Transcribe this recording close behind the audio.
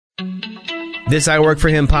This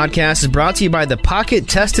iWork4Him podcast is brought to you by the Pocket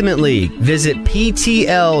Testament League. Visit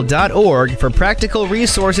PTL.org for practical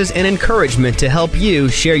resources and encouragement to help you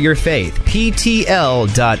share your faith.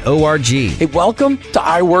 PTL.org. Hey, welcome to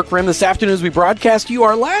iWork4Him. This afternoon as we broadcast you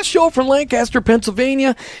our last show from Lancaster,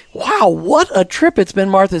 Pennsylvania. Wow, what a trip it's been,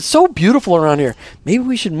 Martha. It's so beautiful around here. Maybe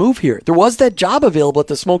we should move here. There was that job available at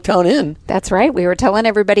the Smoketown Inn. That's right. We were telling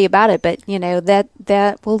everybody about it, but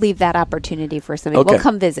that we'll leave that opportunity for somebody. Okay. We'll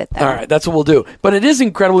come visit them. All right, that's what we'll do. But it is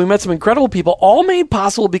incredible. We met some incredible people, all made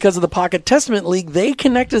possible because of the Pocket Testament League. They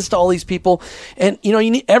connect us to all these people. And,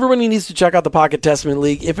 everybody needs to check out the Pocket Testament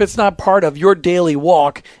League. If it's not part of your daily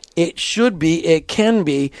walk, it should be, it can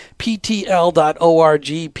be, ptl.org,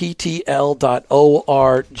 ptl.org.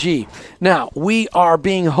 Now, we are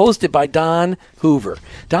being hosted by Don Hoover.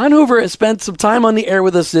 Don Hoover has spent some time on the air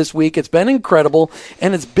with us this week. It's been incredible,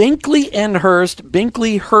 and it's Binkley and Hurst.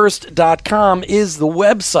 BinkleyHurst.com is the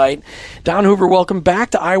website. Don Hoover, welcome back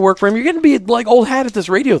to iWork4Him. You're going to be like old hat at this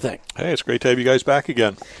radio thing. Hey, it's great to have you guys back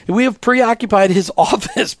again. We have preoccupied his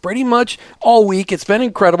office pretty much all week. It's been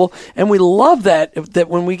incredible, and we love that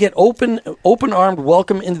when we get open-armed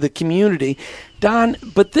welcome into the community. Don,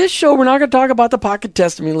 but this show, we're not going to talk about the Pocket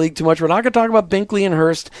Testament League too much. We're not going to talk about Binkley and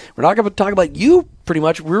Hurst. We're not going to talk about you pretty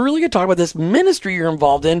much. We're really going to talk about this ministry you're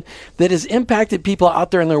involved in that has impacted people out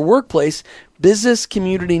there in their workplace, Business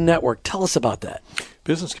Community Network. Tell us about that.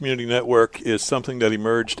 Business Community Network is something that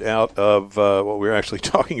emerged out of what we were actually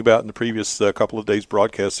talking about in the previous couple of days'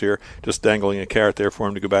 broadcasts here, just dangling a carrot there for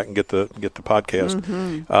him to go back and get the podcast.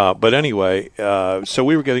 Mm-hmm. But anyway, so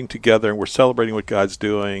we were getting together and we're celebrating what God's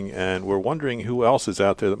doing, and we're wondering who else is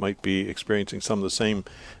out there that might be experiencing some of the same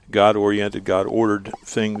God-oriented, God-ordered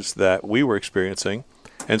things that we were experiencing.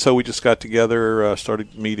 And so we just got together,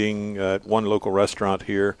 started meeting at one local restaurant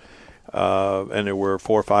here. And there were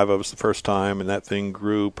 4 or 5 of us the first time, and that thing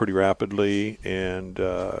grew pretty rapidly, and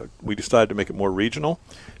we decided to make it more regional.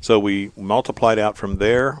 So we multiplied out from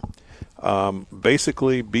there.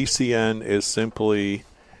 Basically, BCN is simply,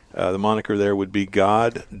 the moniker there would be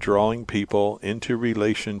God drawing people into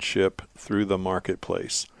relationship through the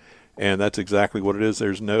marketplace. And that's exactly what it is.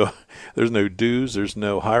 There's no dues, there's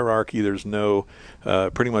no hierarchy, there's no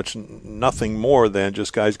pretty much nothing more than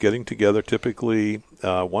just guys getting together typically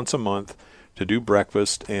once a month to do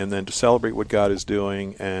breakfast and then to celebrate what God is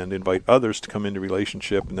doing and invite others to come into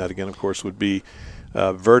relationship. And that, again, of course, would be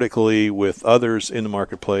vertically with others in the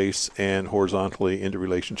marketplace and horizontally into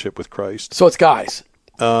relationship with Christ. So it's guys.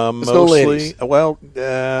 Mostly, no ladies. Well,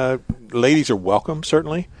 ladies are welcome,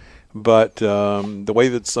 certainly. But the way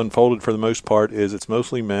that's unfolded for the most part is it's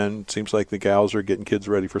mostly men. It seems like the gals are getting kids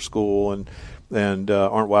ready for school and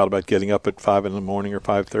aren't wild about getting up at 5 in the morning or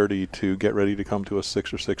 5:30 to get ready to come to a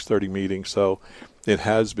 6 or 6:30 meeting. So it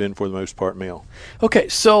has been, for the most part, male. Okay,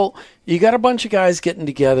 so you got a bunch of guys getting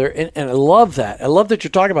together, and I love that. I love that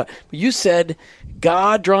you're talking about it. But you said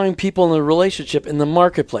God drawing people in a relationship in the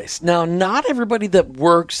marketplace. Now, not everybody that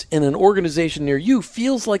works in an organization near you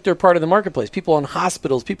feels like they're part of the marketplace. People in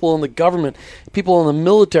hospitals, people in the government, people in the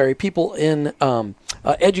military, people in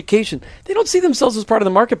education, they don't see themselves as part of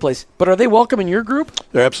the marketplace. But are they welcome in your group?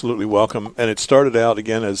 They're absolutely welcome. And it started out,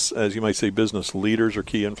 again, as you might say, business leaders or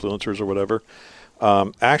key influencers or whatever.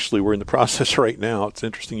 Actually, we're in the process right now. It's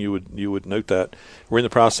interesting you would note that. We're in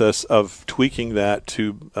the process of tweaking that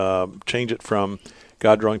to change it from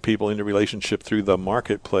God drawing people into relationship through the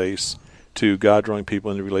marketplace to God drawing people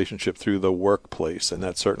into relationship through the workplace, and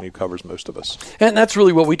that certainly covers most of us. And that's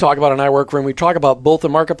really what we talk about in iWork4Him. We talk about both the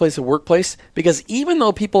marketplace and workplace, because even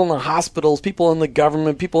though people in the hospitals, people in the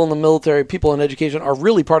government, people in the military, people in education are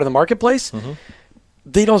really part of the marketplace, mm-hmm.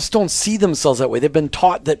 They don't see themselves that way. They've been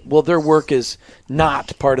taught that, well, their work is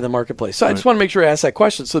not part of the marketplace. So I just want to make sure I ask that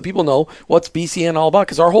question so that people know what's BCN all about,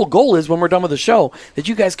 because our whole goal is, when we're done with the show, that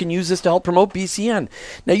you guys can use this to help promote BCN.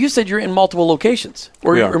 Now, you said you're in multiple locations,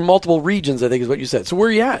 or you're in multiple regions, I think is what you said. So where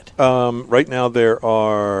are you at? Right now there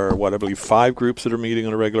are, I believe 5 groups that are meeting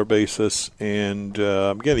on a regular basis, and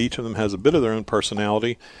again, each of them has a bit of their own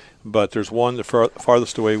personality. But there's one, the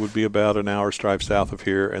farthest away would be about an hour's drive south of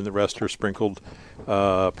here, and the rest are sprinkled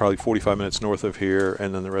probably 45 minutes north of here,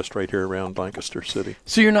 and then the rest right here around Lancaster City.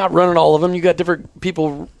 So you're not running all of them? You got different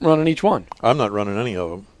people running each one? I'm not running any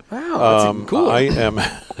of them. Wow, that's cool. I am.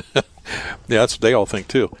 Yeah, that's what they all think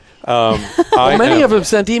too. Many of them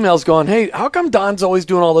sent emails going, hey, how come Don's always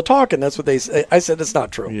doing all the talking? That's what they say. I said, it's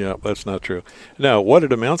not true. Yeah, that's not true. Now, what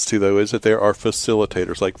it amounts to, though, is that there are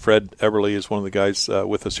facilitators. Like Fred Everly is one of the guys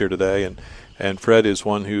with us here today, and Fred is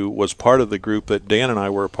one who was part of the group that Dan and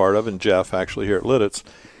I were a part of, and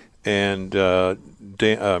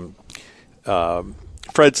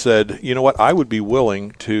Fred said, you know what, I would be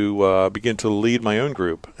willing to begin to lead my own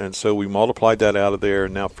group. And so we multiplied that out of there,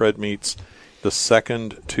 and now Fred meets the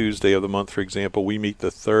second Tuesday of the month, for example. We meet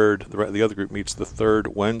the third. The other group meets the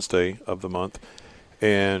third Wednesday of the month.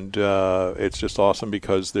 And it's just awesome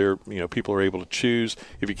because people are able to choose.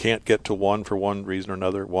 If you can't get to one for one reason or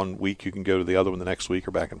another, one week you can go to the other one the next week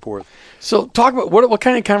or back and forth. So talk about what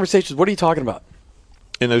kind of conversations, what are you talking about?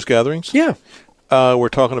 In those gatherings? Yeah. We're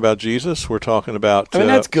talking about Jesus. We're talking about... I mean,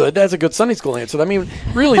 that's good. That's a good Sunday school answer. I mean,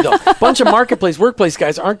 really, though, a bunch of marketplace, workplace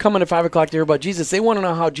guys aren't coming at 5 o'clock to hear about Jesus. They want to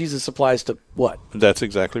know how Jesus applies to what? That's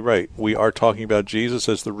exactly right. We are talking about Jesus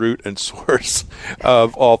as the root and source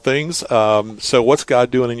of all things. So what's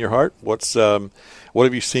God doing in your heart? What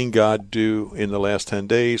have you seen God do in the last 10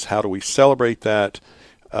 days? How do we celebrate that?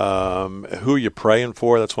 Who are you praying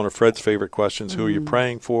for? That's one of Fred's favorite questions. Who are you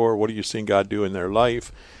praying for? What are you seeing God do in their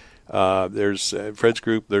life? There's Fred's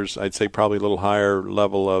group. There's, I'd say, probably a little higher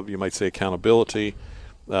level of, you might say, accountability,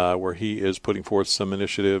 where he is putting forth some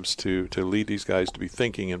initiatives to lead these guys to be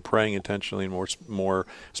thinking and praying intentionally and more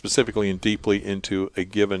specifically and deeply into a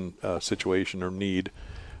given situation or need.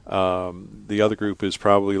 The other group is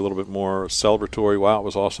probably a little bit more celebratory. Wow, it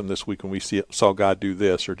was awesome this week when we saw God do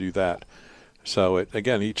this or do that. So,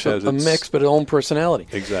 each has a mix, but its own personality.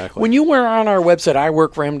 Exactly. When you were on our website,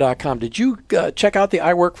 iWork4Him.com, did you check out the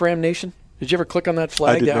iWork4Him Nation? Did you ever click on that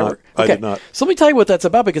flag? I did not. Okay. I did not. So let me tell you what that's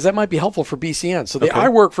about, because that might be helpful for BCN. So the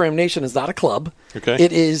iWork4Him Nation is not a club. Okay.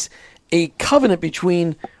 It is a covenant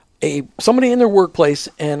between somebody in their workplace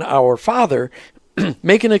and our Father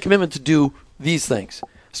making a commitment to do these things.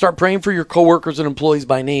 Start praying for your coworkers and employees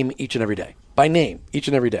by name each and every day. By name each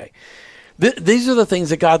and every day. These are the things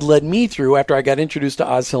that God led me through after I got introduced to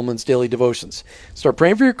Oz Hillman's daily devotions. Start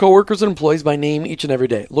praying for your coworkers and employees by name each and every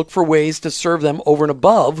day. Look for ways to serve them over and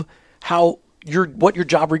above what your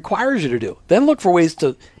job requires you to do. Then look for ways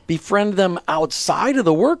to befriend them outside of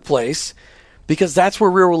the workplace, because that's where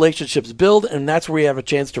real relationships build, and that's where we have a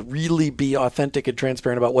chance to really be authentic and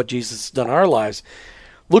transparent about what Jesus has done in our lives.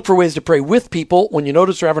 Look for ways to pray with people when you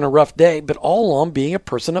notice they're having a rough day, but all along being a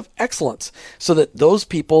person of excellence, so that those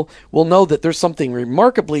people will know that there's something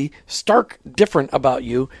remarkably stark different about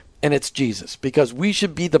you, and it's Jesus, because we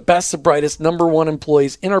should be the best, the brightest, number one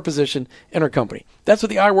employees in our position, in our company. That's what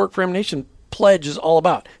the iWork4Him Nation pledge is all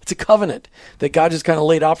about. It's a covenant that God just kind of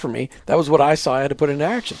laid out for me. That was what I saw I had to put into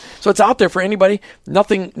action. So it's out there for anybody,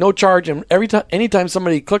 nothing, no charge, and anytime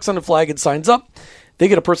somebody clicks on the flag and signs up, they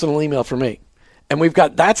get a personal email from me. And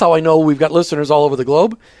that's how I know we've got listeners all over the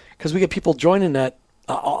globe, because we get people joining that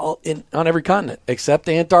on every continent except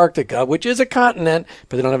Antarctica, which is a continent,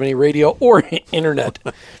 but they don't have any radio or internet.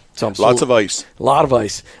 So lots of ice. A lot of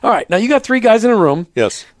ice. All right. Now, you got 3 guys in a room.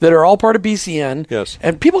 Yes. That are all part of BCN. Yes.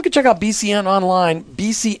 And people can check out BCN online,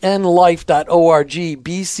 bcnlife.org,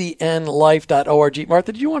 bcnlife.org.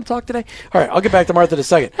 Martha, did you want to talk today? All right. I'll get back to Martha in a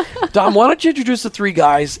second. Dom, why don't you introduce the 3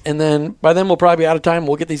 guys, and then by then we'll probably be out of time.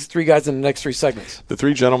 We'll get these 3 guys in the next 3 segments. The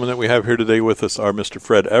 3 gentlemen that we have here today with us are Mr.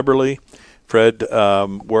 Fred Eberly. Fred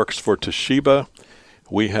works for Toshiba.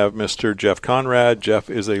 We have Mr. Jeff Conrad. Jeff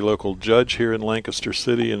is a local judge here in Lancaster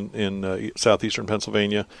City in southeastern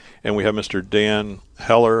Pennsylvania. And we have Mr. Dan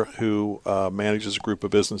Heller, who manages a group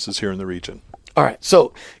of businesses here in the region. All right.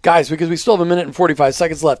 So, guys, because we still have 1 minute and 45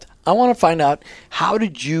 seconds left, I want to find out, how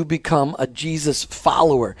did you become a Jesus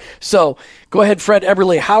follower? So, go ahead, Fred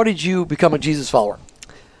Eberly. How did you become a Jesus follower?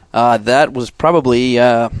 That was probably,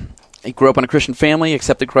 I grew up in a Christian family,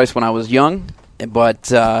 accepted Christ when I was young.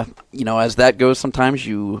 But, as that goes, sometimes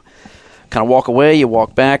you kind of walk away, you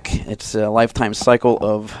walk back. It's a lifetime cycle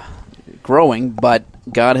of growing, but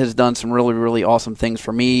God has done some really, really awesome things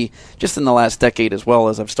for me just in the last decade, as well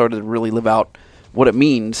as I've started to really live out what it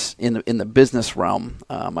means in the business realm.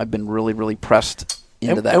 I've been really, really pressed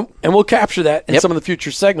into that. And we'll capture that in some of the future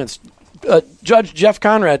segments. Judge Jeff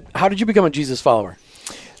Conrad, how did you become a Jesus follower?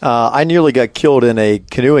 I nearly got killed in a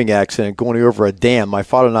canoeing accident going over a dam. My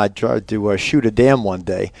father and I tried to shoot a dam one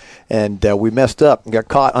day, and we messed up and got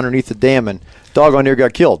caught underneath the dam, and doggone near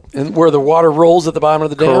got killed. And where the water rolls at the bottom of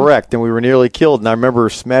the dam? Correct, and we were nearly killed, and I remember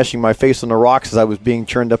smashing my face on the rocks as I was being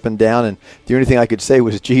churned up and down, and the only thing I could say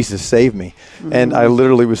was, Jesus, save me. Mm-hmm. And I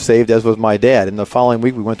literally was saved, as was my dad. And the following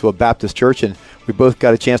week, we went to a Baptist church, and we both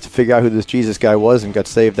got a chance to figure out who this Jesus guy was and got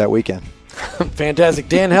saved that weekend. Fantastic.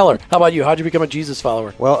 Dan Heller, how about you? How did you become a Jesus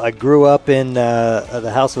follower? Well, I grew up in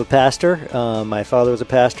the house of a pastor. My father was a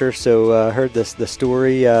pastor, so I heard the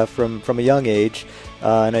story from a young age,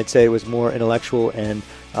 and I'd say it was more intellectual and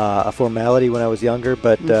a formality when I was younger,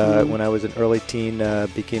 but when I was an early teen,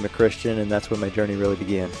 became a Christian, and that's when my journey really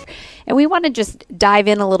began. And we want to just dive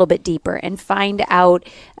in a little bit deeper and find out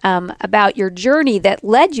about your journey that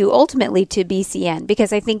led you ultimately to BCN,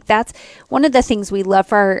 because I think that's one of the things we love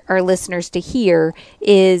for our listeners to hear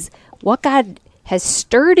is what God has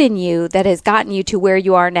stirred in you that has gotten you to where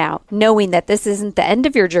you are now, knowing that this isn't the end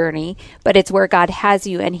of your journey, but it's where God has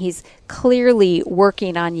you, and He's clearly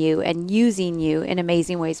working on you and using you in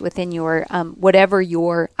amazing ways within your whatever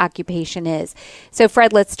your occupation is. So,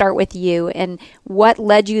 Fred, let's start with you. And what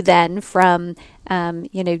led you then from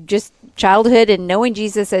just childhood and knowing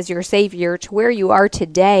Jesus as your Savior to where you are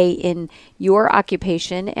today in your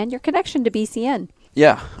occupation and your connection to BCN?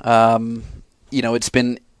 Yeah,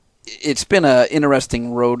 it's been an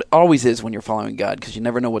interesting road. Always is when you're following God, because you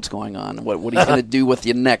never know what's going on, what He's going to do with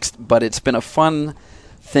you next. But it's been a fun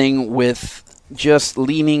thing with just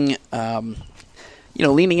leaning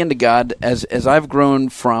into God as I've grown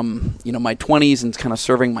from my 20s and kind of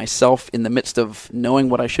serving myself in the midst of knowing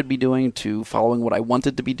what I should be doing to following what I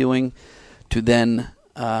wanted to be doing, to then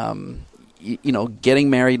getting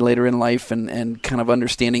married later in life and kind of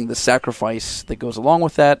understanding the sacrifice that goes along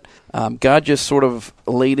with that. God just sort of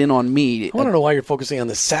laid in on me. I want to know why you're focusing on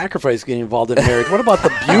the sacrifice getting involved in marriage. What about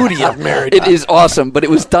the beauty of marriage? It is awesome, but it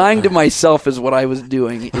was dying to myself is what I was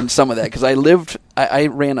doing in some of that, because I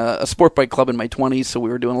ran a sport bike club in my 20s, so we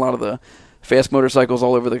were doing a lot of the fast motorcycles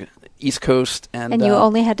all over the East Coast. And you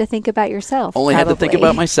only had to think about yourself. Had to think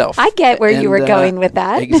about myself. I get where you were going with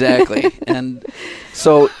that. Exactly. And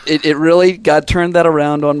so it really, God turned that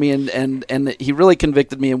around on me, and He really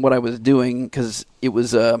convicted me in what I was doing, because it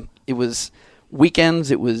was weekends,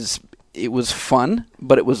 it was fun,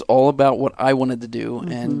 but it was all about what I wanted to do.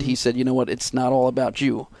 Mm-hmm. And He said, you know what, it's not all about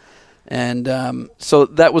you. And so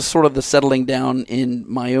that was sort of the settling down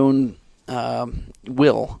in my own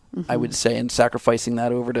will, I would say, and sacrificing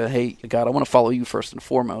that over to, hey, God, I want to follow you first and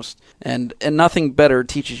foremost. And nothing better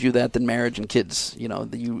teaches you that than marriage and kids.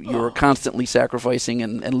 You're constantly sacrificing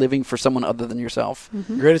and living for someone other than yourself.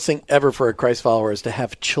 Mm-hmm. The greatest thing ever for a Christ follower is to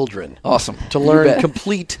have children. Awesome. To learn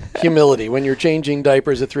complete humility when you're changing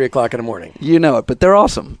diapers at 3 o'clock in the morning. You know it, but they're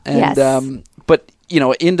awesome. And, yes. But,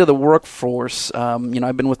 into the workforce, I've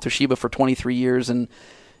been with Toshiba for 23 years, and,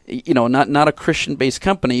 not a Christian-based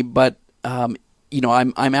company, but I'm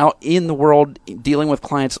out in the world dealing with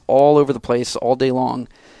clients all over the place all day long.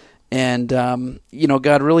 And,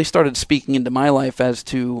 God really started speaking into my life as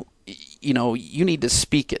to, you need to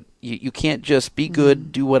speak it. You can't just be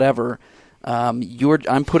good, do whatever.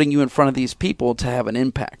 I'm putting you in front of these people to have an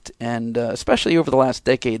impact. And especially over the last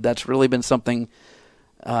decade, that's really been something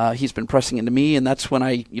He's been pressing into me. And that's when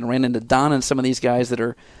I ran into Don and some of these guys that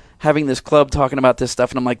are having this club talking about this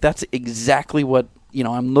stuff. And I'm like, that's exactly what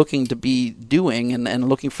I'm looking to be doing, and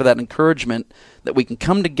looking for that encouragement that we can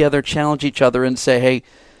come together, challenge each other, and say, hey,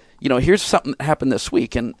 here's something that happened this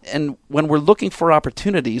week. And when we're looking for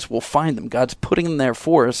opportunities, we'll find them. God's putting them there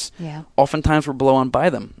for us. Yeah. Oftentimes we're blown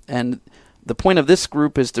by them. And the point of this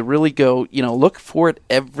group is to really go, look for it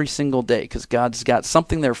every single day, because God's got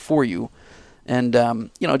something there for you. And,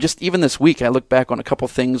 just even this week, I look back on a couple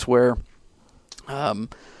things where,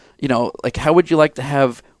 like, how would you like to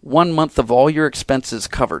have 1 month of all your expenses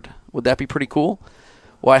covered? Would that be pretty cool?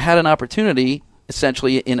 Well, I had an opportunity,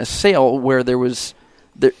 essentially, in a sale where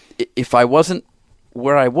if I wasn't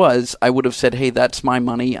where I was, I would have said, hey, that's my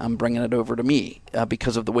money, I'm bringing it over to me,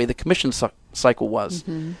 because of the way the commission cycle was.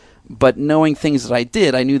 Mm-hmm. But knowing things that I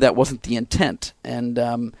did, I knew that wasn't the intent.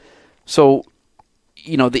 And so,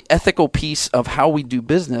 the ethical piece of how we do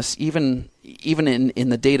business, even in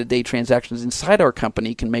the day-to-day transactions inside our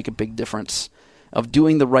company, can make a big difference of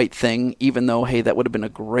doing the right thing, even though, hey, that would have been a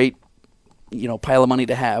great, pile of money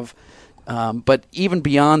to have. But even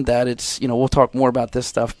beyond that, it's, we'll talk more about this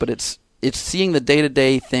stuff, but it's seeing the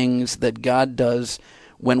day-to-day things that God does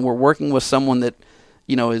when we're working with someone that,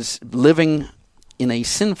 is living in a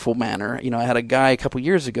sinful manner. I had a guy a couple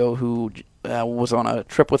years ago who was on a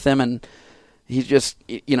trip with him, and he's just,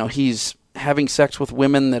 he's having sex with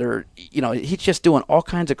women that are, he's just doing all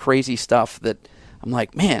kinds of crazy stuff that I'm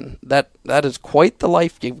like, man, that is quite the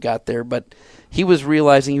life you've got there. But he was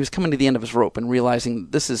realizing, he was coming to the end of his rope and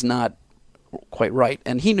realizing this is not quite right.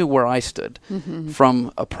 And he knew where I stood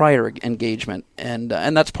from a prior engagement. And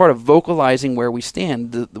that's part of vocalizing where we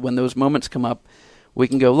stand. When those moments come up, we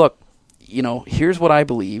can go, look, here's what I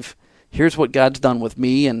believe. Here's what God's done with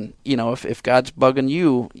me. And, if God's bugging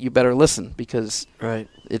you, you better listen, because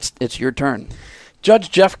it's your turn.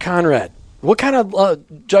 Judge Jeff Conrad, what kind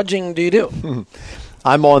of judging do you do?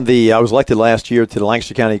 I was elected last year to the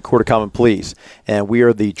Lancaster County Court of Common Pleas, and we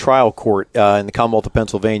are the trial court in the Commonwealth of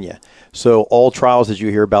Pennsylvania. So all trials that you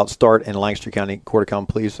hear about start in Lancaster County Court of Common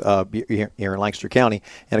Pleas here in Lancaster County.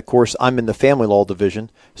 And, of course, I'm in the family law division,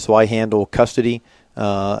 so I handle custody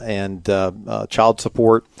and child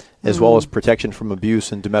support, as well as protection from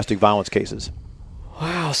abuse and domestic violence cases.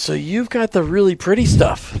 Wow, so you've got the really pretty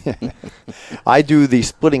stuff. I do the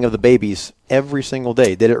splitting of the babies every single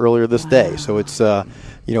day. Did it earlier this day. So it's,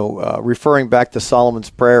 referring back to Solomon's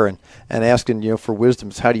prayer and asking, for wisdom.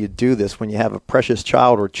 How do you do this when you have a precious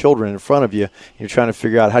child or children in front of you? You're trying to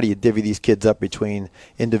figure out how do you divvy these kids up between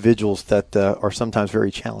individuals that are sometimes very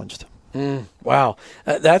challenged. Wow.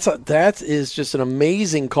 That is just an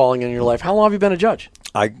amazing calling in your life. How long have you been a judge?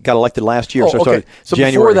 I got elected last year. So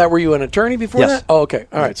January. Before that, were you an attorney before Yes. that? Oh, okay.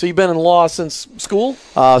 All right. So you've been in law since school?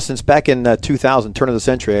 Since back in 2000, turn of the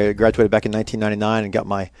century. I graduated back in 1999 and got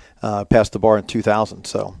my passed the bar in 2000.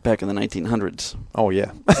 So Back in the 1900s, oh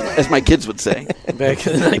yeah, as my kids would say. Back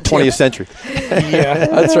in the 20th century. Yeah,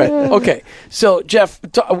 that's right. Okay. So, Jeff,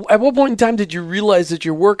 at what point in time did you realize that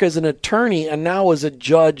your work as an attorney and now as a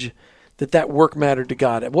judge, that work mattered to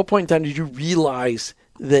God? At what point in time did you realize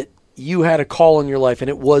that you had a call in your life and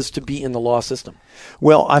it was to be in the law system?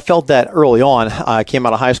 Well, I felt that early on. I came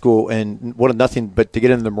out of high school and wanted nothing but to get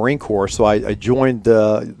into the Marine Corps. So I joined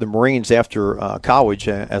the Marines after college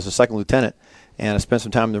as a second lieutenant, and I spent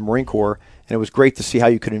some time in the Marine Corps. And it was great to see how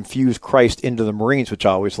you could infuse Christ into the Marines, which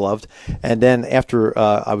I always loved. And then after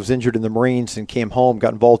I was injured in the Marines and came home,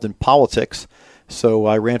 got involved in politics. So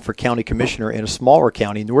I ran for county commissioner in a smaller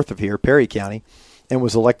county north of here, Perry County, and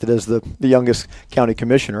was elected as the youngest county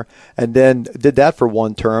commissioner, and then did that for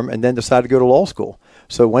one term, and then decided to go to law school.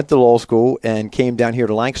 So went to law school and came down here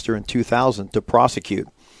to Lancaster in 2000 to prosecute.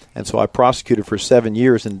 And so I prosecuted for 7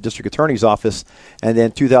 years in the district attorney's office, and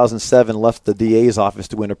then 2007 left the DA's office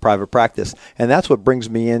to go into private practice. And that's what brings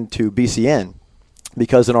me into BCN.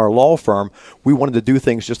 Because in our law firm, we wanted to do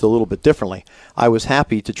things just a little bit differently. I was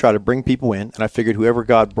happy to try to bring people in, and I figured whoever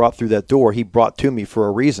God brought through that door, he brought to me for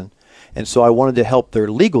a reason. And so I wanted to help their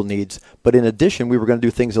legal needs, but in addition, we were going to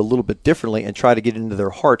do things a little bit differently and try to get into their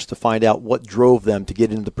hearts to find out what drove them to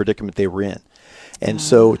get into the predicament they were in. And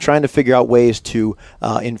so trying to figure out ways to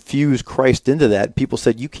infuse Christ into that. People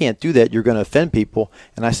said, you can't do that. You're going to offend people.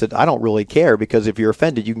 And I said, I don't really care, because if you're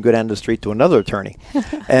offended, you can go down the street to another attorney.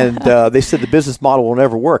 And they said the business model will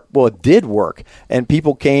never work. Well, it did work. And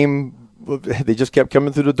people came, they just kept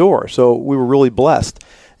coming through the door. So we were really blessed.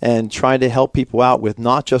 And trying to help people out with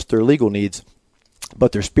not just their legal needs,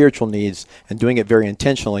 but their spiritual needs, and doing it very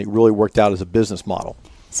intentionally really worked out as a business model.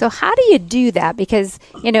 So how do you do that? Because,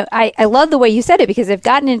 I love the way you said it, because I've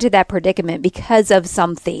gotten into that predicament because of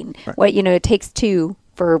something. Right. It takes two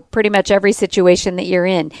for pretty much every situation that you're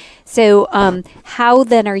in. So how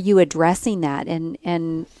then are you addressing that,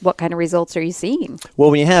 and what kind of results are you seeing?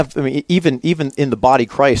 Well, when you have, even in the body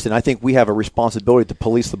Christ, and I think we have a responsibility to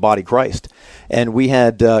police the body Christ. And we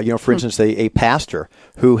had, for instance, a pastor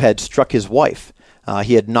who had struck his wife.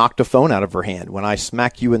 He had knocked a phone out of her hand. When I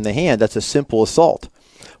smack you in the hand, that's a simple assault.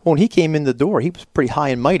 Well, when he came in the door, he was pretty high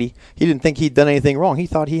and mighty. He didn't think he'd done anything wrong. He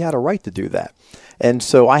thought he had a right to do that. And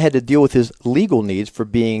so I had to deal with his legal needs for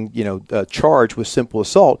being, charged with simple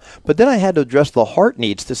assault. But then I had to address the heart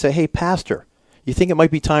needs to say, hey, pastor, you think it might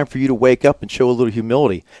be time for you to wake up and show a little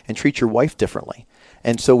humility and treat your wife differently?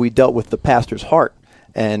 And so we dealt with the pastor's heart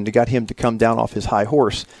and got him to come down off his high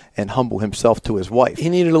horse and humble himself to his wife. He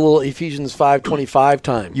needed a little Ephesians 5:25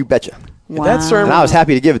 time. You betcha. Wow. That sermon, and I was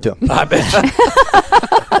happy to give it to him. I bet.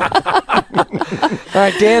 All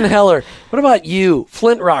right, Dan Heller, what about you?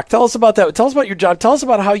 Flint Rock, tell us about that. Tell us about your job. Tell us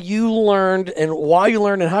about how you learned and why you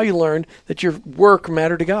learned and how you learned that your work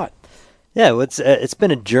mattered to God. Yeah, well, it's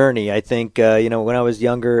been a journey. I think, when I was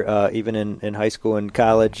younger, even in high school and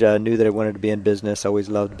college, knew that I wanted to be in business. Always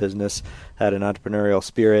loved business, had an entrepreneurial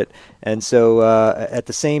spirit. And so at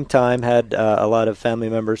the same time, had a lot of family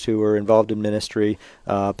members who were involved in ministry,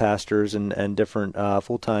 pastors and different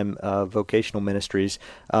full-time vocational ministries.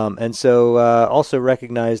 And so also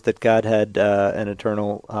recognized that God had an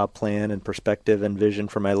eternal plan and perspective and vision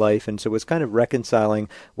for my life. And so it was kind of reconciling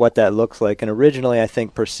what that looks like. And originally, I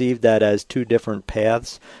think, perceived that as two different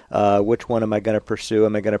paths. Which one am I going to pursue?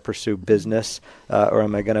 Am I going to pursue business or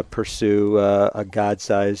am I going to pursue a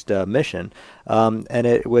God-sized mission? And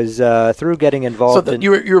it was through getting involved. So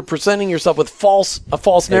you were presenting yourself with a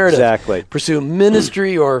false narrative. Exactly. Pursue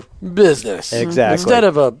ministry or business. Exactly. Instead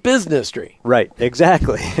of a businessry. Right.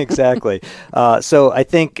 Exactly. Exactly. So I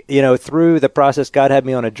think, through the process, God had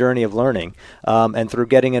me on a journey of learning, and through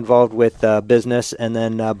getting involved with business and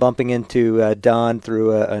then bumping into Don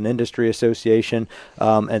through an industry Association,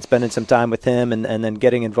 and spending some time with him, and then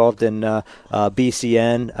getting involved in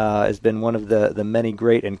BCN has been one of the many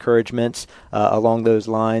great encouragements along those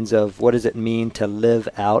lines of what does it mean to live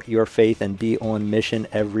out your faith and be on mission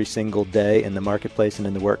every single day in the marketplace and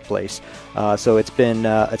in the workplace. So it's been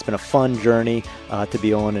a fun journey to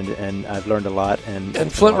be on, and I've learned a lot.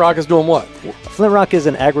 And Flint Rock is doing what? Flint Rock is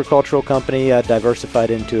an agricultural company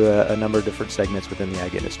diversified into a number of different segments within the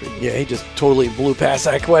ag industry. Yeah, he just totally blew past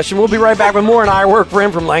that question. We'll be right back with more on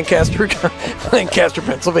iWork4Him from Lancaster,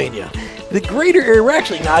 Pennsylvania. The greater area, we're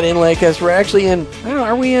actually not in Lancaster. We're actually in,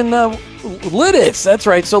 are we in Lidditz? That's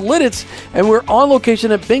right. So Lidditz, and we're on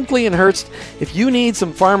location at Binkley and Hurst. If you need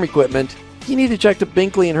some farm equipment, you need to check to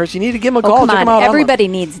Binkley and Hurst. You need to give them a call. Come check on. them out. Everybody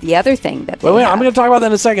needs the other thing that they wait, have. I'm going to talk about that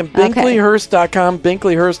in a second. Okay. BinkleyHurst.com,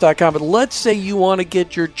 BinkleyHurst.com. But let's say you want to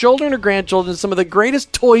get your children or grandchildren some of the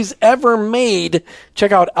greatest toys ever made.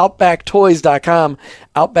 Check out OutbackToys.com.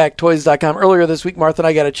 OutbackToys.com. Earlier this week, Martha and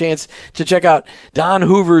I got a chance to check out Don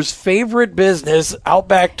Hoover's favorite business,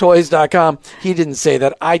 OutbackToys.com. He didn't say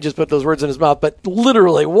that. I just put those words in his mouth. But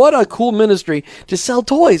literally, what a cool ministry to sell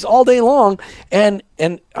toys all day long. And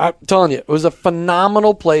I'm telling you, it was a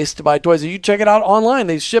phenomenal place to buy toys. You check it out online.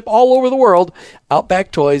 They ship all over the world.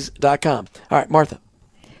 OutbackToys.com. All right, Martha.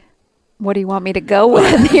 What do you want me to go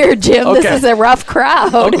with here, Jim? Okay. This is a rough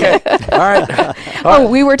crowd. Okay. All right.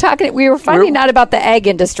 We were finding out about the ag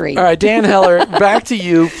industry. All right, Dan Heller, back to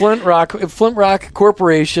you. Flint Rock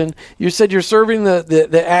Corporation. You said you're serving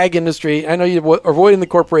the ag industry. I know you're avoiding the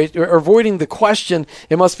corporation, or avoiding the question.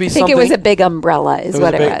 It must be something. I think it was a big umbrella is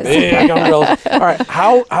what it was. Big umbrella. All right.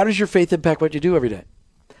 How does your faith impact what you do every day?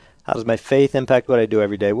 How does my faith impact what I do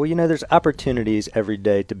every day? Well, there's opportunities every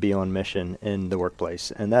day to be on mission in the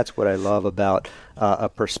workplace, and that's what I love about a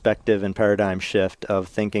perspective and paradigm shift of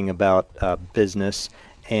thinking about business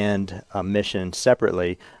and mission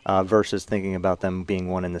separately versus thinking about them being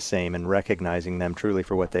one and the same and recognizing them truly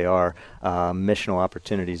for what they are, missional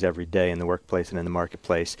opportunities every day in the workplace and in the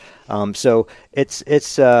marketplace. So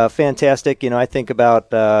it's fantastic. I think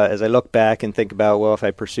about, as I look back and think about, well, if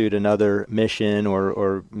I pursued another mission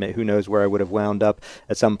or who knows where I would have wound up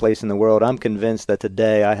at some place in the world, I'm convinced that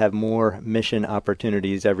today I have more mission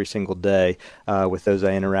opportunities every single day with those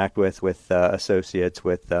I interact with associates,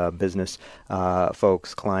 with business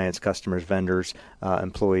folks, clients, customers, vendors,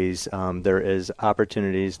 employees. There is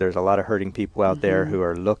opportunities. There's a lot of hurting people out there who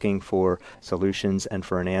are looking for solutions and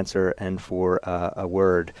for an answer and for a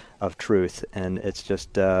word of truth. And it's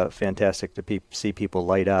just fantastic to see people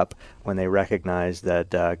light up when they recognize that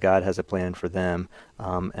God has a plan for them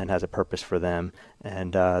and has a purpose for them.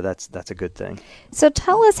 And that's a good thing. So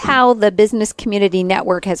tell us how the Business Community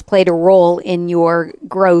Network has played a role in your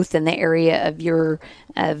growth in the area of your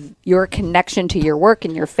connection to your work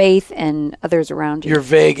and your faith and others around you. Your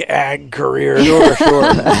vague ag career. Sure.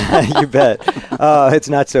 You bet. It's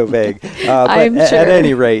not so vague. But I'm sure. At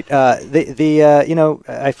any rate,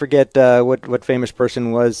 I forget what famous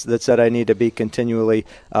person was that said I need to be continually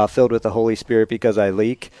filled with the Holy Spirit because I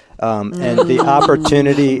leak. And the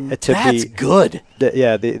opportunity to That's be good.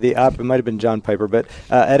 It might have been John Piper, but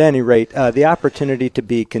at any rate, the opportunity to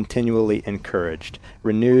be continually encouraged,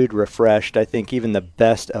 renewed, refreshed. I think even the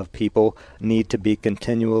best of people need to be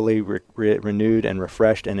continually renewed and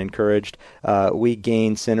refreshed and encouraged. We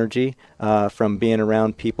gain synergy from being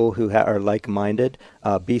around people who are like-minded.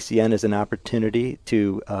 BCN is an opportunity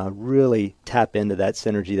to really tap into that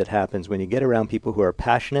synergy that happens when you get around people who are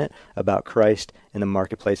passionate about Christ in the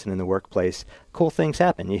marketplace and in the workplace. Cool things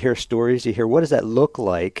happen. You hear stories. You hear, what does that look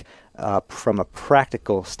like from a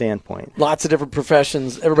practical standpoint? Lots of different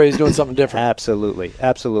professions. Everybody's doing something different.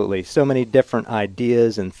 Absolutely. So many different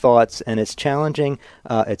ideas and thoughts, and it's challenging.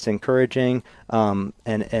 It's encouraging, and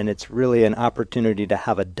it's really an opportunity to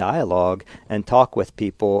have a dialogue and talk with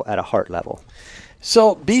people at a heart level.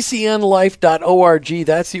 So bcnlife.org,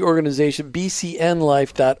 that's the organization,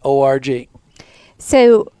 bcnlife.org.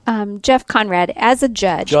 So, Jeff Conrad, as a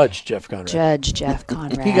judge. Judge Jeff Conrad.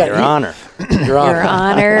 Your Honor. Your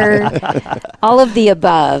Honor. All of the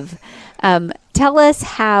above. Tell us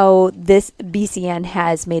how this BCN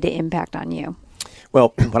has made an impact on you.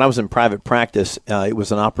 Well, when I was in private practice, it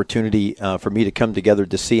was an opportunity for me to come together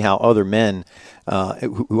to see how other men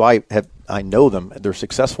who I know them, they're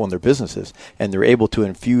successful in their businesses, and they're able to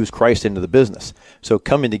infuse Christ into the business. So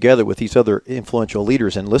coming together with these other influential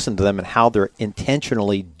leaders and listen to them and how they're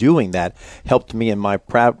intentionally doing that helped me in my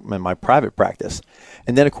private practice.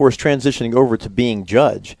 And then, of course, transitioning over to being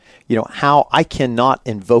judge, how I cannot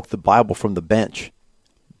invoke the Bible from the bench,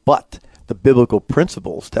 but the biblical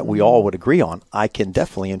principles that we all would agree on, I can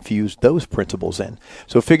definitely infuse those principles in.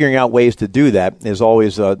 So figuring out ways to do that is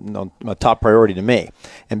always a top priority to me.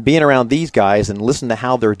 And being around these guys and listen to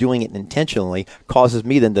how they're doing it intentionally causes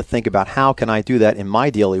me then to think about how can I do that in my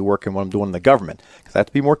daily work and what I'm doing in the government. Because I have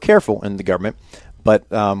to be more careful in the government, but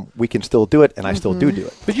we can still do it, and I still do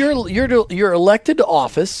it. But you're elected to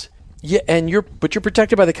office, and you're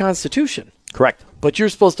protected by the Constitution. Correct. But you're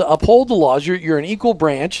supposed to uphold the laws. You're an equal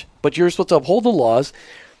branch, but you're supposed to uphold the laws.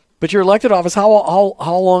 But you're elected to office. How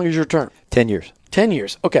long is your term? 10 years. 10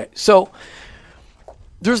 years. Okay. So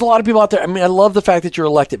there's a lot of people out there. I mean, I love the fact that you're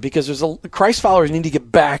elected because Christ followers need to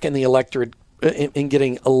get back in the electorate in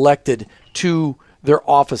getting elected to their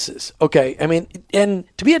offices. Okay. I mean, and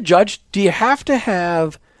to be a judge, do you have to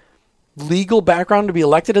have legal background to be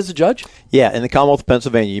elected as a judge? Yeah, in the Commonwealth of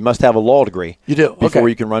Pennsylvania, you must have a law degree. You do? Before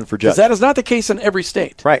you can run for judge. Because that is not the case in every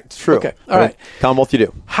state. Right, it's true. Okay, all right. Commonwealth, you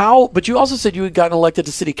do. But you also said you had gotten elected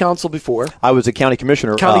to city council before. I was a county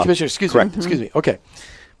commissioner. Excuse correct. me. Excuse me. Okay.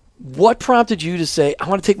 What prompted you to say, I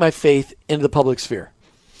want to take my faith into the public sphere?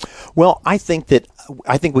 Well, I think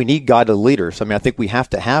we need godly leaders. I mean, I think we have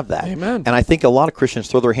to have that. Amen. And I think a lot of Christians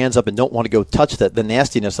throw their hands up and don't want to go touch the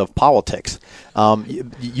nastiness of politics.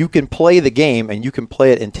 You can play the game and you can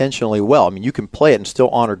play it intentionally well. I mean, you can play it and still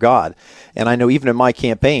honor God. And I know even in my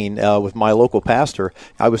campaign with my local pastor,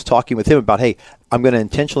 I was talking with him about, hey, I'm going to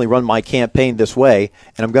intentionally run my campaign this way,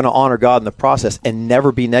 and I'm going to honor God in the process and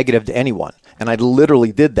never be negative to anyone. And I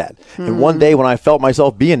literally did that. And one day when I felt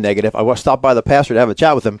myself being negative, I stopped by the pastor to have a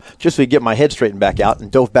chat with him just so he could get my head straightened back out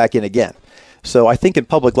and dove back in again. So I think in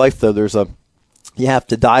public life, though, you have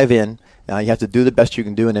to dive in, you have to do the best you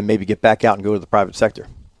can do, and then maybe get back out and go to the private sector.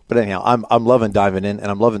 But anyhow, I'm loving diving in,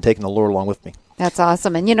 and I'm loving taking the Lord along with me. That's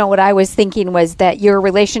awesome. And what I was thinking was that your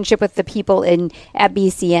relationship with the people at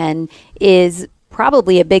BCN is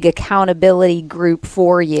probably a big accountability group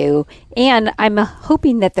for you. And I'm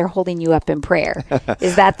hoping that they're holding you up in prayer.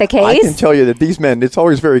 Is that the case? I can tell you that these men, it's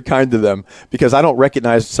always very kind to them because I don't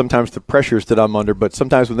recognize sometimes the pressures that I'm under, but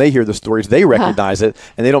sometimes when they hear the stories, they recognize it,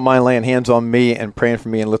 and they don't mind laying hands on me and praying for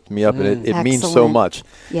me and lifting me up. And it means so much,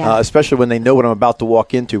 especially when they know what I'm about to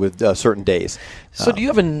walk into with certain days. So do you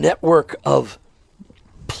have a network of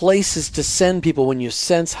places to send people when you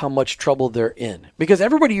sense how much trouble they're in? Because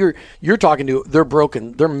everybody you're talking to, they're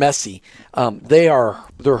broken, they're messy, they're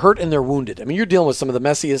hurt and they're wounded. I mean, you're dealing with some of the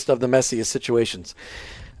messiest of the messiest situations.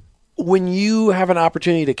 When you have an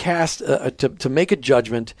opportunity to cast to make a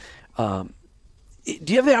judgment, do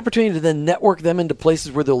you have the opportunity to then network them into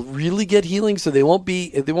places where they'll really get healing, so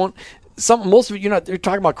most of it, you're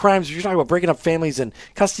talking about crimes, you're talking about breaking up families and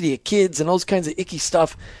custody of kids and those kinds of icky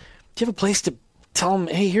stuff. Do you have a place to tell them,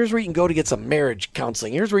 hey, here's where you can go to get some marriage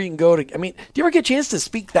counseling. Here's where you can go to, do you ever get a chance to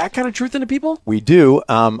speak that kind of truth into people? We do.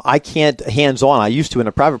 I can't hands-on. I used to in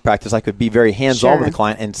a private practice. I could be very hands-on with the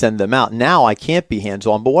client and send them out. Now I can't be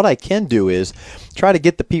hands-on, but what I can do is try to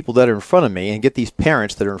get the people that are in front of me and get these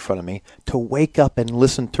parents that are in front of me to wake up and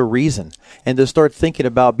listen to reason and to start thinking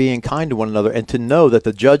about being kind to one another and to know that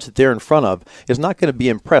the judge that they're in front of is not going to be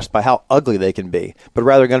impressed by how ugly they can be, but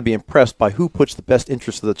rather going to be impressed by who puts the best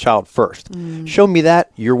interest of the child first. Show me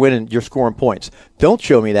that, you're winning, you're scoring points. Don't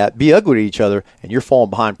show me that, be ugly to each other, and you're falling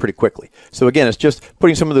behind pretty quickly. So again, it's just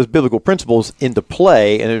putting some of those biblical principles into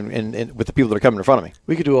play and with the people that are coming in front of me.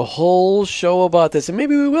 We could do a whole show about this, and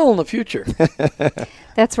maybe we will in the future.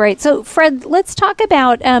 That's right. So, Fred, let's talk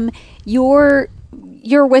about you're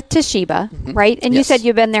with Toshiba, right? And you said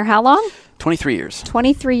you've been there how long? 23 years.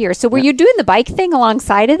 23 years. So were you doing the bike thing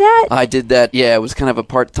alongside of that? I did that. Yeah, it was kind of a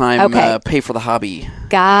part-time pay for the hobby.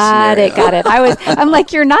 Got it. I'm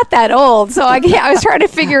like, you're not that old. So I was trying to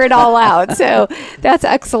figure it all out. So that's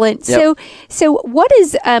excellent. Yep. So what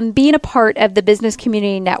is being a part of the Business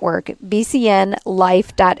Community Network,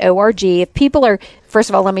 bcnlife.org? If people are, first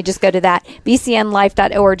of all, let me just go to that.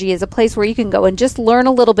 bcnlife.org is a place where you can go and just learn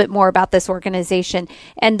a little bit more about this organization.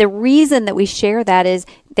 And the reason that we share that is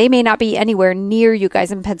they may not be anywhere near you guys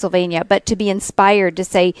in Pennsylvania, but to be inspired to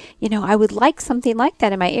say, I would like something like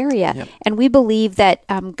that in my area. Yep. And we believe that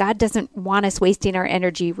God doesn't want us wasting our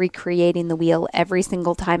energy recreating the wheel every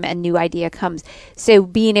single time a new idea comes. So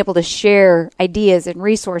being able to share ideas and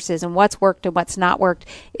resources and what's worked and what's not worked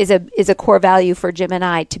is a core value for Jim and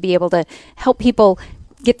I, to be able to help people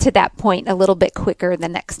get to that point a little bit quicker the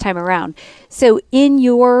next time around. So in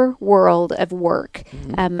your world of work,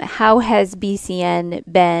 how has BCN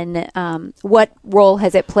been, what role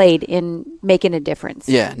has it played in making a difference?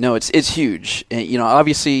 Yeah, no, it's huge.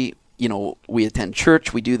 Obviously, we attend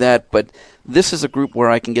church, we do that, but this is a group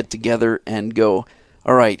where I can get together and go,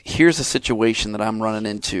 all right, here's a situation that I'm running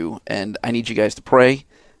into, and I need you guys to pray.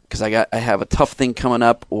 because I have a tough thing coming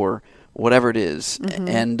up or whatever it is.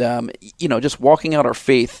 And, just walking out our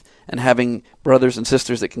faith and having brothers and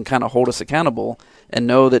sisters that can kind of hold us accountable and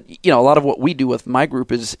know that, a lot of what we do with my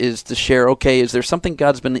group is to share, okay, is there something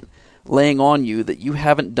God's been laying on you that you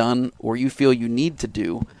haven't done or you feel you need to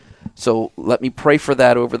do? So let me pray for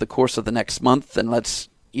that over the course of the next month, and let's,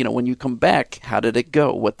 when you come back, how did it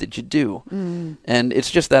go? What did you do? And it's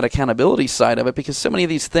just that accountability side of it, because so many of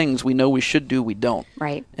these things we know we should do, we don't.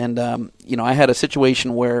 Right. And, I had a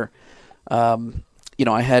situation where,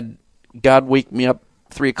 I had God wake me up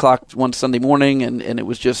 3 o'clock one Sunday morning, and it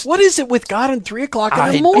was just... What is it with God and 3 o'clock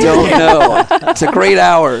in the morning? I don't know. It's a great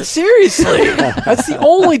hour. Seriously. That's the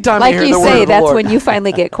only time I hear the word of the Lord. Like you say, that's when you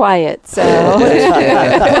finally get quiet. So,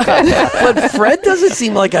 But Fred doesn't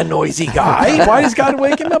seem like a noisy guy. Why does God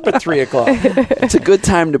wake him up at 3 o'clock? It's a good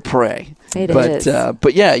time to pray. It is.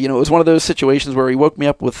 But yeah, it was one of those situations where he woke me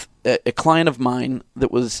up with a client of mine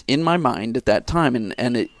that was in my mind at that time,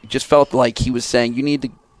 and it just felt like he was saying, you need to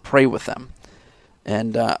pray with them.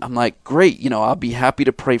 And I'm like, great, I'll be happy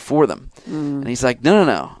to pray for them. And he's like,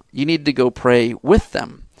 no, you need to go pray with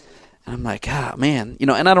them. And I'm like, man,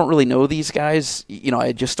 and I don't really know these guys.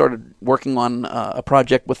 I just started working on a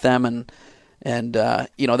project with them, and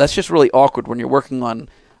that's just really awkward when you're working on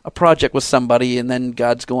a project with somebody, and then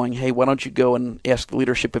God's going, hey, why don't you go and ask the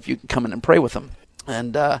leadership if you can come in and pray with them?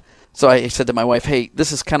 And so I said to my wife, hey,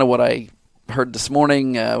 this is kind of what I heard this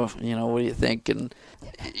morning. What do you think? And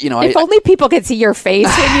if only people could see your face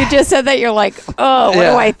when you just said that. You're like, oh, what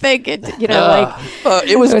do I think? It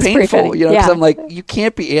was painful, because I'm like, you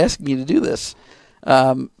can't be asking me to do this.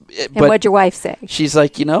 And what'd your wife say? She's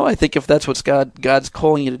like, I think if that's what God's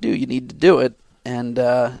calling you to do, you need to do it. And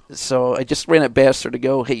so I just ran it past her to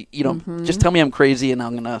go, hey, just tell me I'm crazy, and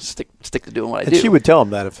I'm gonna stick to doing what I do. And she would tell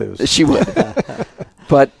him that if it was. She would.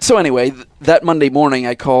 But so anyway, that Monday morning,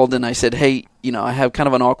 I called and I said, hey, I have kind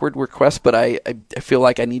of an awkward request, but I feel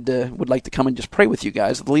like I would like to come and just pray with you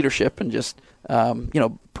guys, the leadership, and just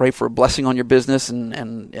pray for a blessing on your business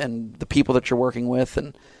and the people that you're working with,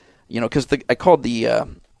 and because I called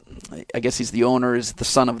I guess he's the owner, is the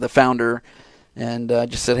son of the founder, and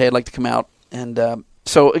just said, hey, I'd like to come out. And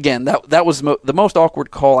so again, that was the most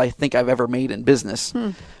awkward call I think I've ever made in business.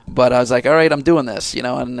 But I was like, all right, I'm doing this,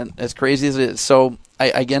 and as crazy as it is. So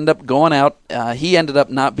I ended up going out. He ended up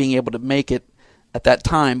not being able to make it at that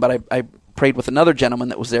time, but I prayed with another gentleman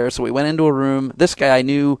that was there. So we went into a room. This guy, I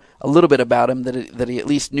knew a little bit about him, that he at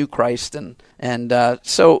least knew Christ. And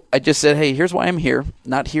so I just said, hey, here's why I'm here.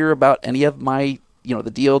 Not here about any of my,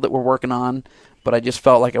 the deal that we're working on, but I just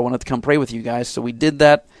felt like I wanted to come pray with you guys. So we did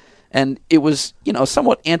that. And it was,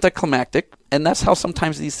 somewhat anticlimactic, and that's how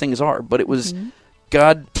sometimes these things are. But it was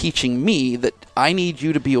God teaching me that I need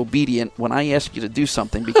you to be obedient when I ask you to do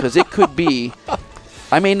something, because it could be,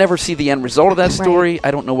 I may never see the end result of that story. Right.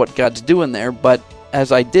 I don't know what God's doing there. But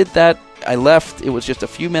as I did that, I left. It was just a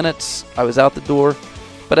few minutes. I was out the door.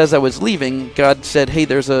 But as I was leaving, God said, hey,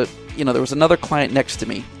 there was another client next to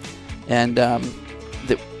me. And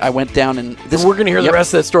that I went down and we're going to hear the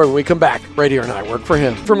rest of that story when we come back right here on iWork for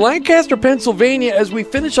Him. From Lancaster, Pennsylvania, as we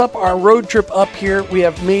finish up our road trip up here, we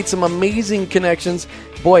have made some amazing connections.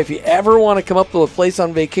 Boy, if you ever want to come up to a place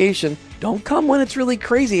on vacation, don't come when it's really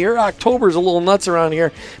crazy. Here, October's a little nuts around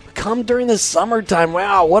here. But come during the summertime.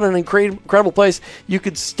 Wow, what an incredible place. You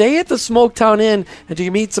could stay at the Smoketown Inn and you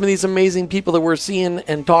can meet some of these amazing people that we're seeing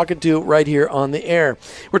and talking to right here on the air.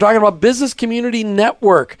 We're talking about Business Community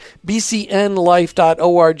Network,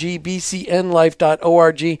 bcnlife.org,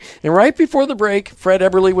 bcnlife.org. And right before the break, Fred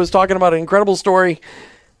Eberly was talking about an incredible story.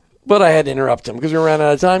 But I had to interrupt him because we ran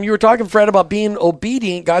out of time. You were talking, Fred, about being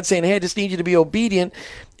obedient. God saying, hey, I just need you to be obedient.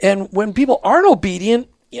 And when people aren't obedient,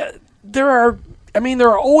 there are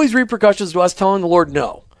always repercussions to us telling the Lord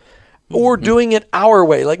no. Or doing it our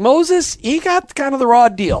way. Like Moses, he got kind of the raw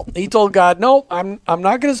deal. He told God, no, I'm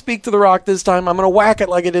not going to speak to the rock this time. I'm going to whack it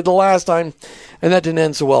like I did the last time. And that didn't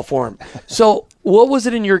end so well for him. So what was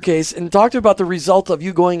it in your case? And talk to me about the result of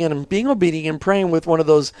you going in and being obedient and praying with one of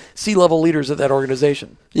those C-level leaders at that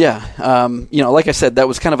organization. Yeah. Like I said, that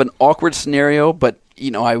was kind of an awkward scenario, but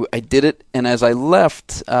I did it. And as I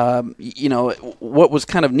left, what was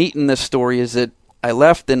kind of neat in this story is that I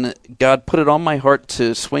left and God put it on my heart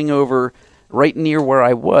to swing over right near where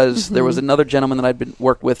I was. There was another gentleman that I'd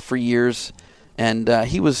worked with for years, and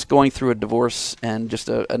he was going through a divorce and just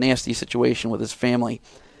a nasty situation with his family.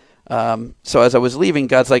 So as I was leaving,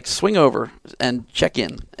 God's like, swing over and check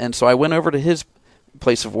in. And so I went over to his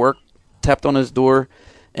place of work, tapped on his door,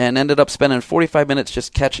 and ended up spending 45 minutes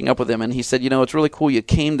just catching up with him. And he said, it's really cool you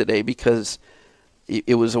came today because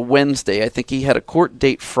it was a Wednesday. I think he had a court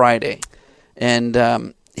date Friday. And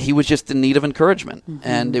he was just in need of encouragement.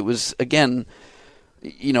 And it was, again,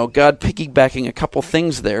 God piggybacking a couple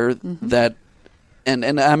things there that,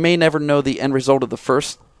 and I may never know the end result of the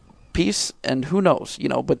first piece, and who knows,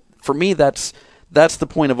 but for me, that's the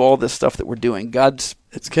point of all this stuff that we're doing. God's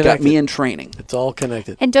got me in training. It's all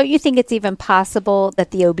connected. And don't you think it's even possible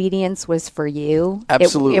that the obedience was for you?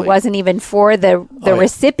 Absolutely. It wasn't even for the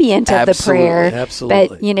recipient of the prayer.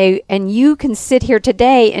 Absolutely. But, and you can sit here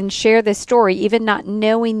today and share this story, even not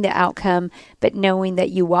knowing the outcome, but knowing that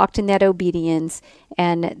you walked in that obedience,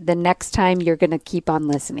 and the next time you're going to keep on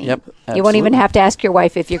listening. Yep, you won't even have to ask your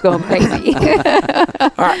wife if you're going crazy.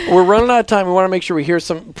 All right, we're running out of time. We want to make sure we hear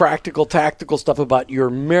some practical, tactical stuff about your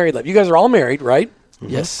married life. You guys are all married, right?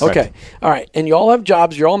 Yes. Okay. Correct. All right. And you all have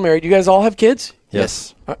jobs. You're all married. You guys all have kids?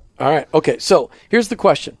 Yes. All right. Okay. So here's the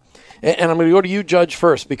question. And I'm going to go to you, Judge,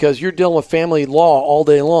 first, because you're dealing with family law all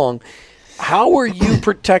day long. How are you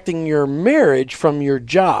protecting your marriage from your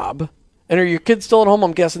job? And are your kids still at home?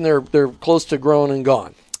 I'm guessing they're close to grown and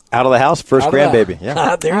gone. Out of the house, first grandbaby.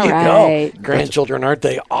 Yeah. There All you right. go. Grandchildren, aren't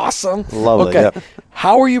they awesome? Love it, Okay. yep.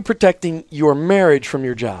 How are you protecting your marriage from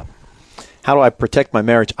your job? How do I protect my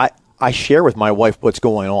marriage? I share with my wife what's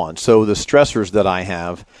going on. So the stressors that I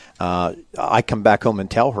have, I come back home and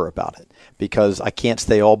tell her about it because I can't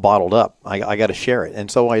stay all bottled up. I got to share it, and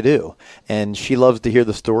so I do. And she loves to hear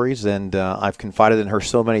the stories, and I've confided in her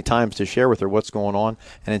so many times to share with her what's going on,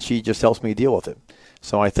 and then she just helps me deal with it.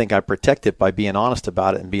 So I think I protect it by being honest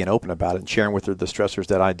about it and being open about it and sharing with her the stressors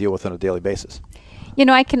that I deal with on a daily basis.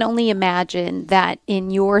 I can only imagine that in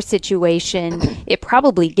your situation, it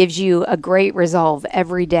probably gives you a great resolve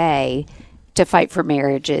every day to fight for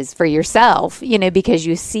marriages for yourself, because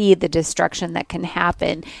you see the destruction that can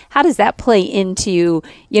happen. How does that play into,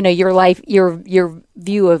 your life, your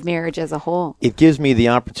view of marriage as a whole? It gives me the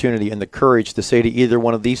opportunity and the courage to say to either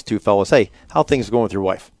one of these two fellas, hey, how are things going with your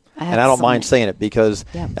wife? And I don't mind saying it because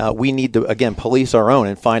we need to, again, police our own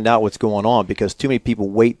and find out what's going on because too many people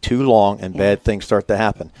wait too long and bad things start to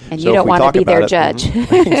happen. And you don't want to be their judge.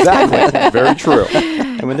 Exactly. Very true.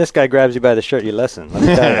 And when this guy grabs you by the shirt, you listen. Let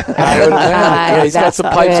me tell you. Yeah, he's got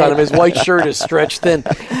some pipes on him. His white shirt is stretched thin.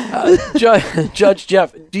 Judge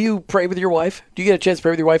Jeff, do you pray with your wife? Do you get a chance to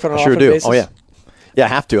pray with your wife on an often basis? Oh, yeah. Yeah, I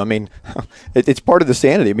have to. I mean, it's part of the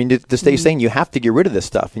sanity. I mean, to stay sane, you have to get rid of this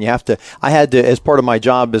stuff. And you have to, I had to, as part of my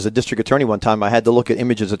job as a district attorney one time, I had to look at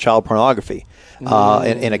images of child pornography in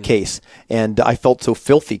a case. And I felt so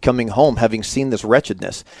filthy coming home, having seen this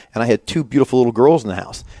wretchedness. And I had two beautiful little girls in the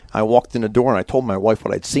house. I walked in the door and I told my wife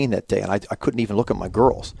what I'd seen that day. And I couldn't even look at my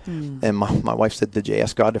girls. And my wife said, did you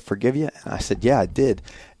ask God to forgive you? And I said, yeah, I did.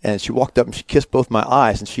 And she walked up and she kissed both my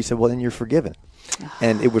eyes. And she said, well, then you're forgiven.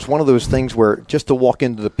 And it was one of those things where just to walk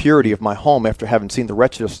into the purity of my home after having seen the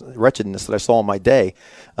wretchedness that I saw in my day,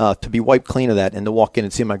 to be wiped clean of that and to walk in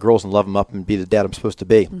and see my girls and love them up and be the dad I'm supposed to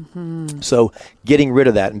be. So getting rid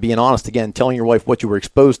of that and being honest again, telling your wife what you were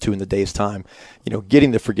exposed to in the day's time,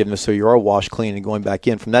 getting the forgiveness so you are washed clean and going back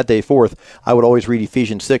in. From that day forth, I would always read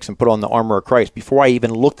Ephesians 6 and put on the armor of Christ before I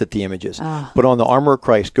even looked at the images. Put on the armor of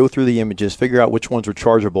Christ, go through the images, figure out which ones were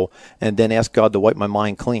chargeable, and then ask God to wipe my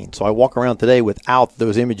mind clean. So I walk around today without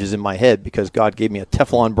those images in my head because God gave me a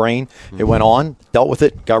Teflon brain. It went on, dealt with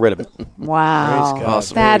it, got rid of it. Wow.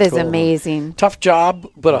 Awesome. That is cool. amazing. Tough job,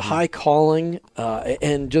 but a high calling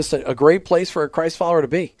and just a great place for a Christ follower to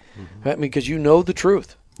be. I mean, because you know the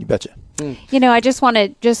truth. You betcha. I just want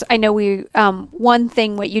to I know we, one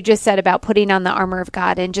thing, what you just said about putting on the armor of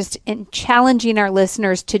God and just challenging our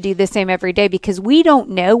listeners to do the same every day because we don't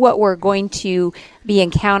know what we're going to be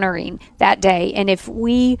encountering that day. And if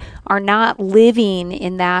we are not living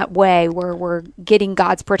in that way where we're getting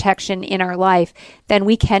God's protection in our life, then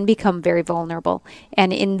we can become very vulnerable.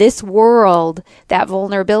 And in this world, that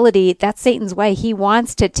vulnerability, that's Satan's way. He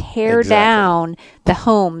wants to tear down the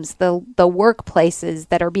homes, the workplaces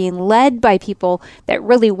that are being led by people that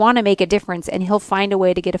really want to make a difference, and he'll find a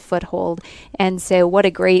way to get a foothold. And so what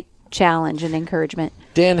a great challenge and encouragement.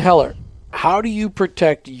 Dan Heller, how do you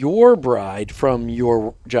protect your bride from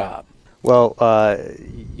your job? Well,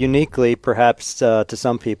 uniquely, perhaps to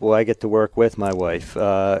some people, I get to work with my wife.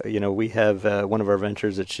 We have one of our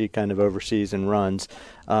ventures that she kind of oversees and runs.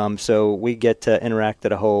 So we get to interact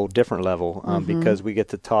at a whole different level because we get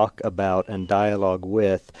to talk about and dialogue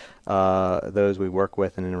with those we work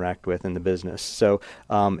with and interact with in the business. So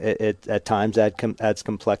it at times adds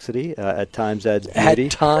complexity. At times adds beauty.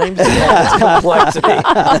 At times it adds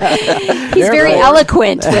complexity. He's very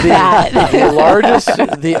eloquent with that.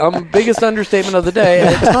 The biggest understatement of the day.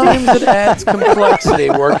 At times it adds complexity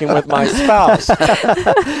working with my spouse.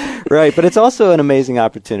 Right, but it's also an amazing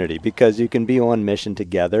opportunity because you can be on mission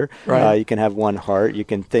together. Right. You can have one heart. You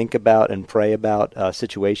can think about and pray about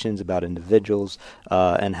situations, about individuals,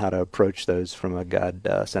 and how to approach those from a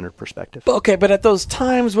God-centered perspective. Okay, but at those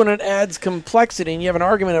times when it adds complexity and you have an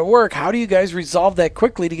argument at work, how do you guys resolve that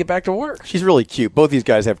quickly to get back to work? She's really cute. Both these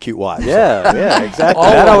guys have cute wives. Yeah, exactly.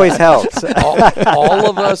 That always helps. all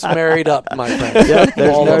of us married up, my friend. Yep,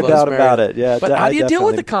 there's All no of us doubt married about up. it. Yeah, But how do you deal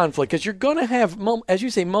with the definitely. conflict? Because you're going to have, as you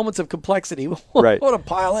say, moments of complexity. Right. What a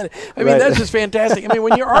pile in. I mean, Right. that's just fantastic. I mean,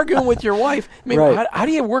 when you're arguing with your wife, I mean, Right. how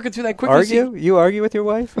do you work it through that quickly? Argue? You argue with your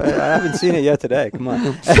wife? I haven't seen it yet today. Come on.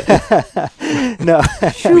 No.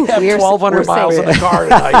 We have 1,200 miles in the car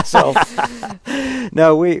tonight, so.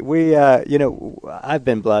 No, we I've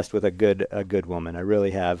been blessed with a good woman. I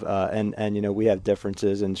really have. And we have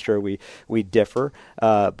differences, and sure we differ.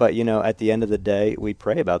 But at the end of the day, we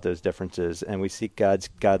pray about those differences, and we seek God's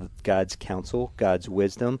counsel, God's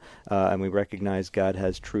wisdom, and we recognize God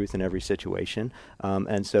has truth in every situation.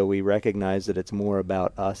 And so we recognize that it's more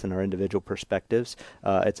about us and our individual perspectives.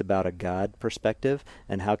 It's about a God perspective,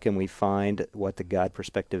 and how can we find what the God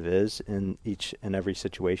perspective is in each and every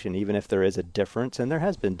situation, even if there is a difference, and there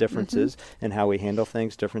has been differences in how we handle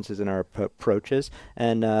things, differences in our approaches.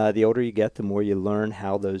 And the older you get, the more you learn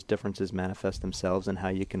how those differences manifest themselves and how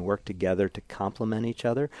you can work together to complement each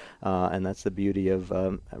other. And that's the beauty of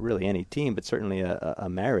really any team, but certainly a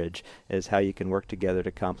marriage, is how you can work together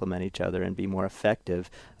to complement each other and be more effective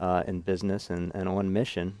in business and on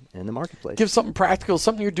mission in the marketplace. Give something practical,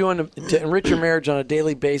 something you're doing to enrich your marriage on a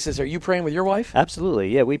daily basis. Are you praying with your wife? Absolutely,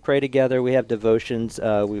 yeah. We pray together. We have devotions.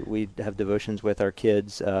 We have devotions with our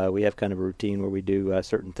kids. We have kind of a routine where we do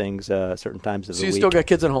certain things, certain times of the So week. you still got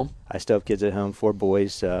kids at home? I still have kids at home, 4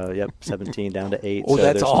 boys. 17 down to 8. Oh, so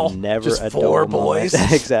that's there's all? Never Just a 4 dull moment. boys?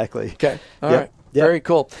 Exactly. Okay. All Yep. right. Yep. Very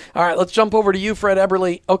cool. All right, let's jump over to you, Fred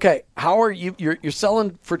Eberly. Okay, how are you? You're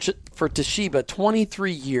selling for Toshiba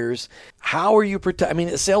 23 years. How are you I mean,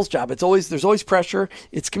 a sales job. There's always pressure.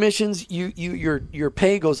 It's commissions. Your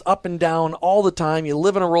pay goes up and down all the time. You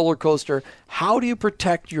live in a roller coaster. How do you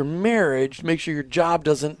protect your marriage to make sure your job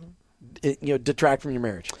doesn't detract from your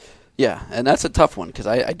marriage? Yeah, and that's a tough one because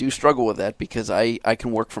I do struggle with that because I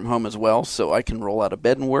can work from home as well, so I can roll out of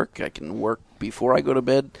bed and work. I can work before I go to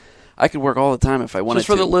bed. I could work all the time if I wanted to. Just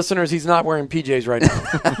for the listeners, he's not wearing PJs right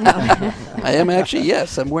now. I am actually,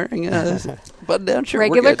 yes. I'm wearing a button-down shirt.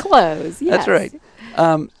 Regular clothes, yes. That's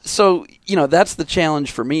right. So, that's the challenge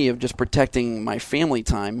for me of just protecting my family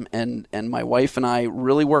time. And my wife and I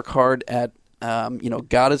really work hard at,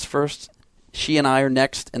 God is first, she and I are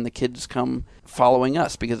next, and the kids come following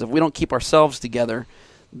us. Because if we don't keep ourselves together,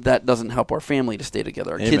 that doesn't help our family to stay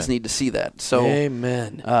together. Our kids need to see that. So,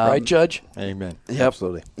 amen. Right, Judge? Amen. Yep.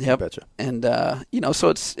 Absolutely. Yep. Betcha. And, so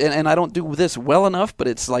it's, and I don't do this well enough, but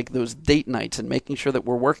it's like those date nights and making sure that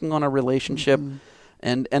we're working on a relationship. Mm-hmm.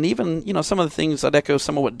 And even, some of the things, I'd echo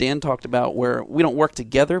some of what Dan talked about, where we don't work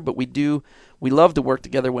together, but we love to work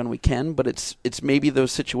together when we can, but it's maybe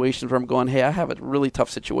those situations where I'm going, hey, I have a really tough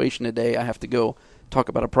situation today. I have to go talk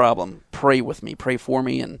about a problem. Pray with me. Pray for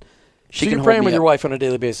me. And So you're praying with your wife on a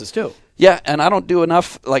daily basis, too? Yeah, and I don't do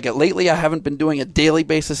enough. Like lately, I haven't been doing a daily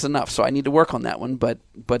basis enough, so I need to work on that one. But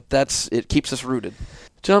it keeps us rooted.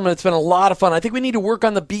 Gentlemen, it's been a lot of fun. I think we need to work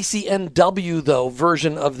on the BCNW, though,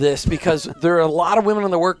 version of this, because there are a lot of women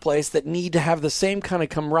in the workplace that need to have the same kind of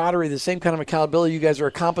camaraderie, the same kind of accountability you guys are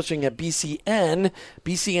accomplishing at BCN,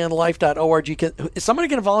 bcnlife.org. Is somebody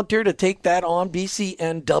going to volunteer to take that on,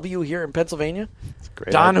 BCNW, here in Pennsylvania?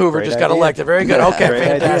 Don Hoover just got elected. Very good. Okay,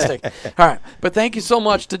 fantastic. All right. But thank you so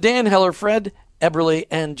much to Dan Heller, Fred Eberly,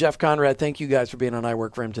 and Jeff Conrad. Thank you guys for being on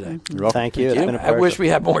iWork4Him today. You're welcome. Thank you. It's been a I pleasure. wish we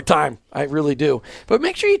had more time. I really do. But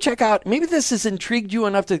make sure you check out, maybe this has intrigued you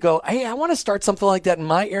enough to go, hey, I want to start something like that in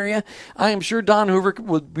my area. I am sure Don Hoover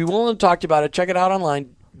would be willing to talk to you about it. Check it out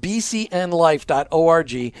online.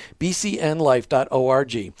 bcnlife.org,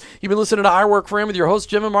 bcnlife.org. You've been listening to iWork4Him with your hosts,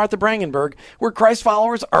 Jim and Martha Brangenberg. We're Christ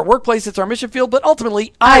followers. Our workplace, it's our mission field, but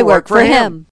ultimately, I work for him.